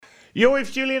You're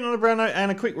with Julian on the brown note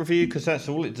and a quick review, because that's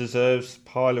all it deserves.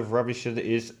 Pile of rubbish that it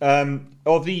is.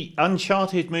 Of the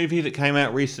Uncharted movie that came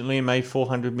out recently and made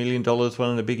 $400 million,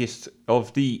 one of the biggest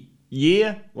of the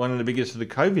year, one of the biggest of the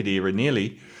COVID era,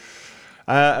 nearly.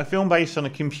 A film based on a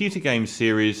computer game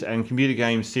series, and computer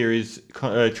game series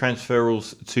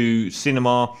transferals to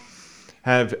cinema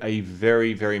have a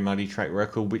very, very muddy track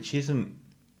record, which isn't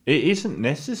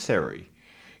necessary.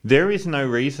 There is no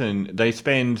reason. They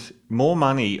spend more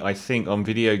money, I think, on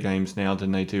video games now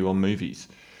than they do on movies.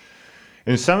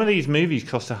 And some of these movies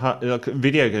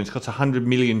video games cost $100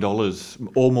 million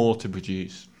or more to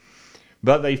produce.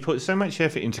 But they've put so much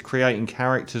effort into creating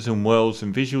characters and worlds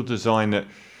and visual design that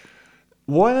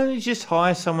why don't you just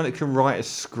hire someone that can write a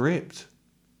script?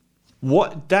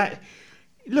 Look at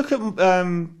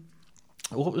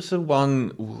what was the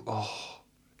one? Oh,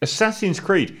 Assassin's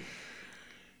Creed.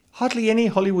 Hardly any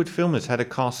Hollywood film has had a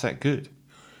cast that good.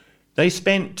 They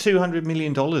spent $200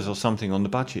 million or something on the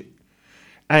budget.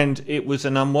 And it was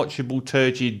an unwatchable,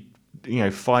 turgid,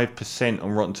 5%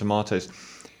 on Rotten Tomatoes.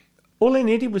 All they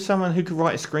needed was someone who could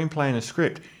write a screenplay and a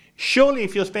script. Surely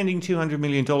if you're spending $200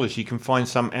 million, you can find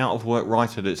some out-of-work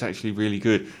writer that's actually really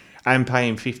good and pay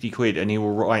him 50 quid and he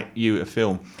will write you a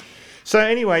film. So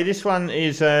anyway, this one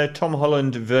is Tom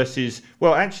Holland versus...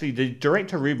 Well, actually, the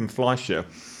director, Ruben Fleischer,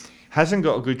 hasn't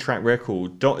got a good track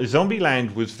record.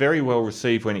 Zombieland was very well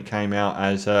received when it came out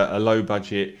as a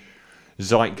low-budget,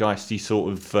 zeitgeisty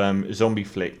sort of zombie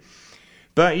flick.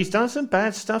 But he's done some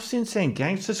bad stuff since then.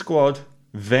 Gangster Squad,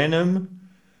 Venom.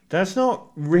 That's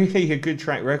not really a good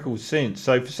track record since.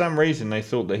 So for some reason, they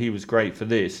thought that he was great for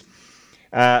this.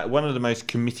 One of the most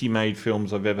committee-made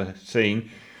films I've ever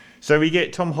seen. So we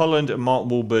get Tom Holland and Mark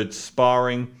Wahlberg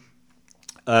sparring.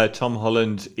 Tom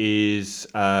Holland is...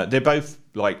 they're both,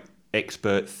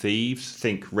 expert thieves.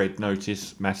 Think Red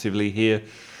Notice massively here.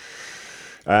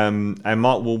 And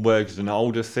Mark Wahlberg is an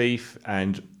older thief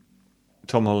and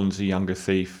Tom Holland's a younger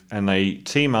thief, and they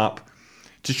team up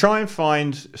to try and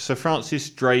find Sir Francis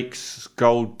Drake's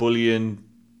gold bullion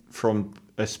from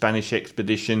a Spanish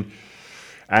expedition,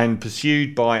 and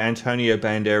pursued by Antonio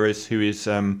Banderas, who is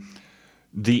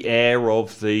the heir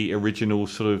of the original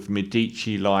sort of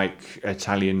Medici-like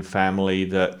Italian family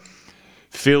that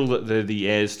feel that they're the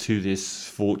heirs to this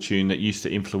fortune that used to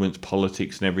influence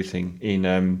politics and everything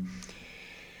in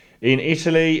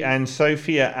Italy. And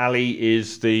Sophia Ali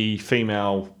is the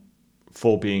female,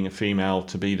 for being a female,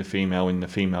 to be the female in the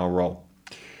female role.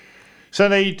 So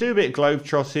they do a bit of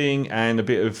globetrotting and a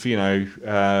bit of,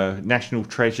 National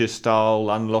Treasure style,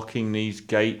 unlocking these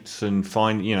gates and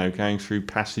going through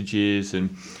passages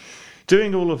and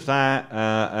doing all of that,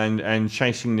 and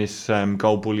chasing this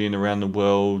gold bullion around the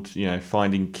world,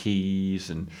 finding keys.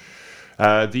 And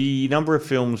the number of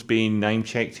films being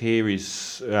name-checked here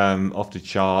is off the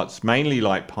charts, mainly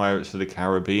like Pirates of the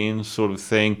Caribbean sort of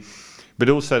thing, but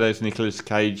also those Nicolas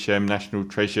Cage National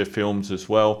Treasure films as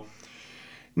well.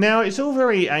 Now, it's all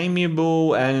very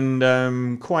amiable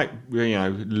and quite,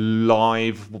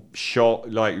 live shot,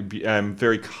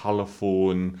 very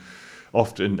colourful, and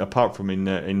often, apart from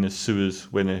in the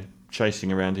sewers when they're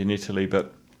chasing around in Italy,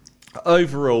 but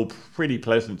overall pretty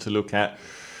pleasant to look at.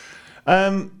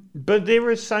 But there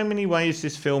are so many ways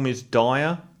this film is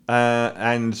dire,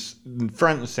 and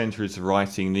front and centre is the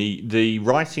writing. The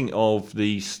writing of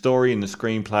the story and the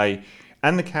screenplay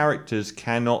and the characters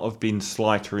cannot have been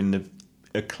slighter in the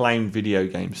acclaimed video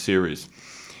game series.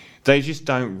 They just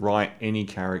don't write any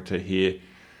character here.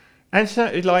 And so,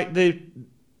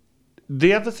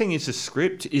 the other thing is the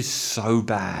script is so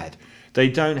bad. They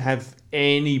don't have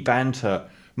any banter.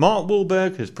 Mark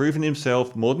Wahlberg has proven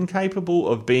himself more than capable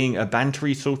of being a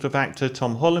bantery sort of actor.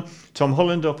 Tom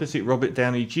Holland opposite Robert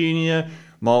Downey Jr.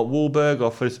 Mark Wahlberg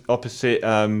opposite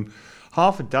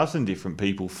half a dozen different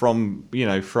people, from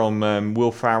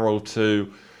Will Ferrell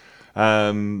to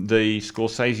the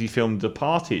Scorsese film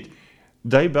Departed.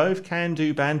 They both can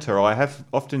do banter. I have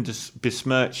often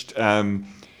besmirched Tom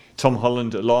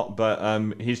Holland a lot, but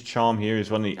his charm here is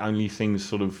one of the only things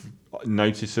sort of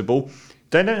noticeable.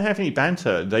 They don't have any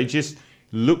banter. They just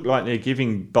look like they're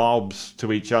giving barbs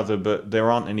to each other, but there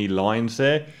aren't any lines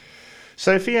there.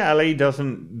 Sophia Ali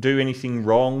doesn't do anything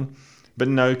wrong, but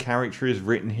no character is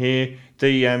written here.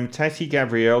 The Tati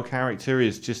Gabrielle character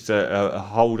is just a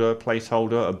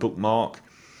placeholder, a bookmark.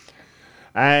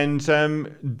 And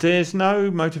there's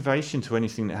no motivation to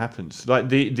anything that happens.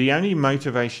 The only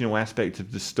motivational aspect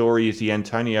of the story is the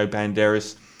Antonio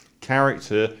Banderas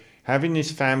character having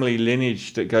this family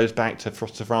lineage that goes back to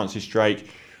Sir Francis Drake,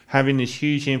 having this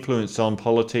huge influence on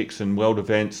politics and world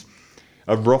events,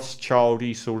 a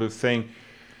Rothschildy sort of thing.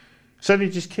 So they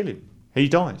just kill him. He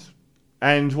dies.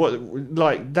 And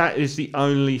that is the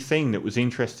only thing that was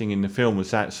interesting in the film,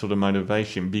 was that sort of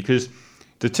motivation, because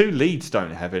the two leads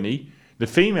don't have any, the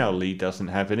female lead doesn't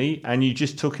have any, and you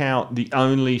just took out the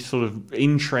only sort of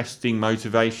interesting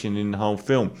motivation in the whole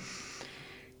film,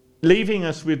 leaving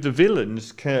us with the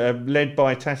villains led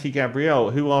by Tati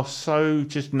Gabrielle, who are so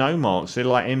just no marks. They're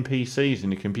like NPCs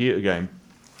in a computer game.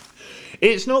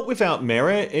 It's not without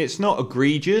merit, it's not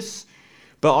egregious,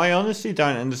 but I honestly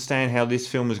don't understand how this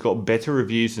film has got better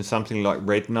reviews than something like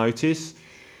Red Notice,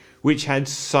 which had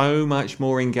so much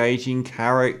more engaging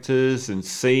characters and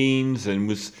scenes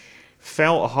and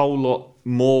felt a whole lot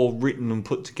more written and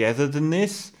put together than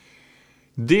this.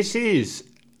 This is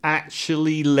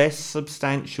actually less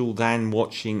substantial than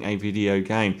watching a video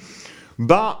game,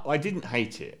 but I didn't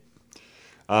hate it.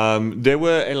 There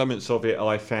were elements of it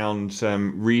I found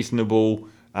reasonable,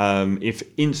 if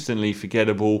instantly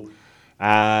forgettable.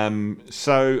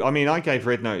 So, I mean, I gave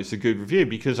Red Notice a good review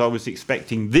because I was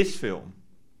expecting this film,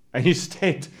 and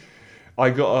instead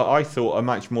I thought a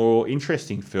much more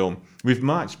interesting film with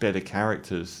much better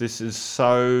characters. This is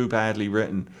so badly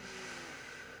written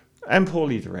and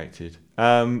poorly directed.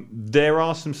 There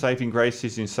are some saving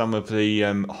graces in some of the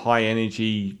high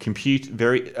energy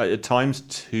at times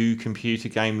too computer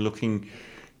game looking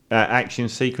action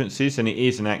sequences, and it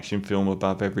is an action film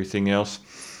above everything else.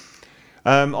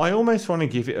 I almost want to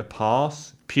give it a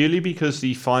pass purely because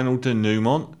the final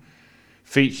denouement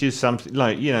features something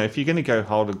like, if you're going to go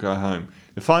hard or go home,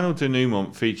 the final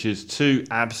denouement features two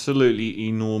absolutely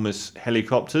enormous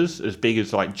helicopters as big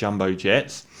as like jumbo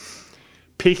jets,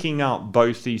 picking up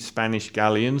both these Spanish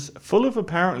galleons full of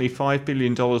apparently $5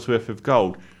 billion worth of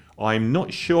gold. I'm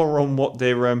not sure on what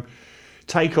their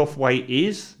takeoff weight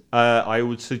is. I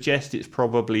would suggest it's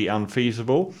probably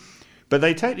unfeasible. But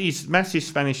they take these massive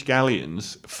Spanish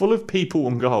galleons full of people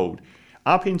and gold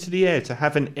up into the air to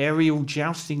have an aerial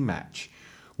jousting match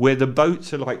where the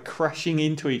boats are like crashing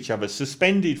into each other,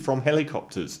 suspended from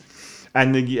helicopters.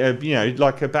 And,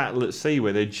 like a battle at sea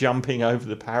where they're jumping over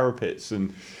the parapets.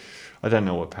 And I don't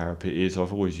know what parapet is.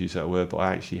 I've always used that word, but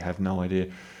I actually have no idea.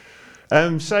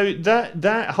 So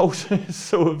that whole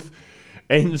sort of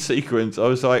end sequence, I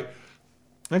was like,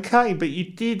 okay, but you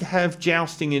did have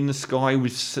jousting in the sky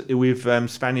with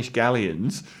Spanish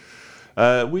galleons,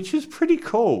 which is pretty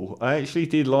cool. I actually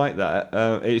did like that.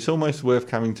 It's almost worth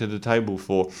coming to the table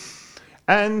for.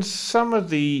 And some of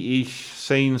the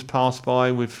scenes pass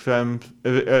by with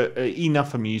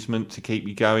enough amusement to keep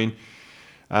you going,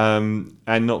 and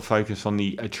not focus on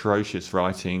the atrocious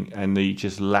writing and the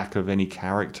just lack of any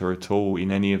character at all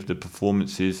in any of the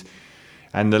performances,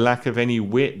 and the lack of any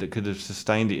wit that could have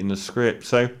sustained it in the script.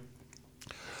 So,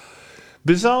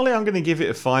 bizarrely, I'm going to give it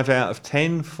a 5 out of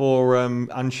 10 for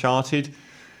Uncharted.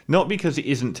 Not because it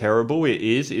isn't terrible, it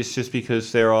is. It's just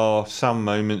because there are some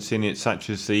moments in it, such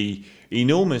as the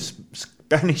enormous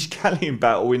Spanish galleon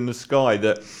battle in the sky,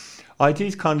 that I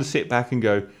did kind of sit back and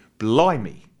go,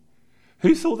 blimey,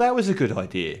 who thought that was a good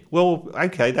idea? Well,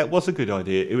 okay, that was a good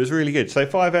idea. It was really good. So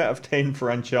 5 out of 10 for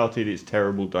Uncharted. It's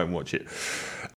terrible. Don't watch it.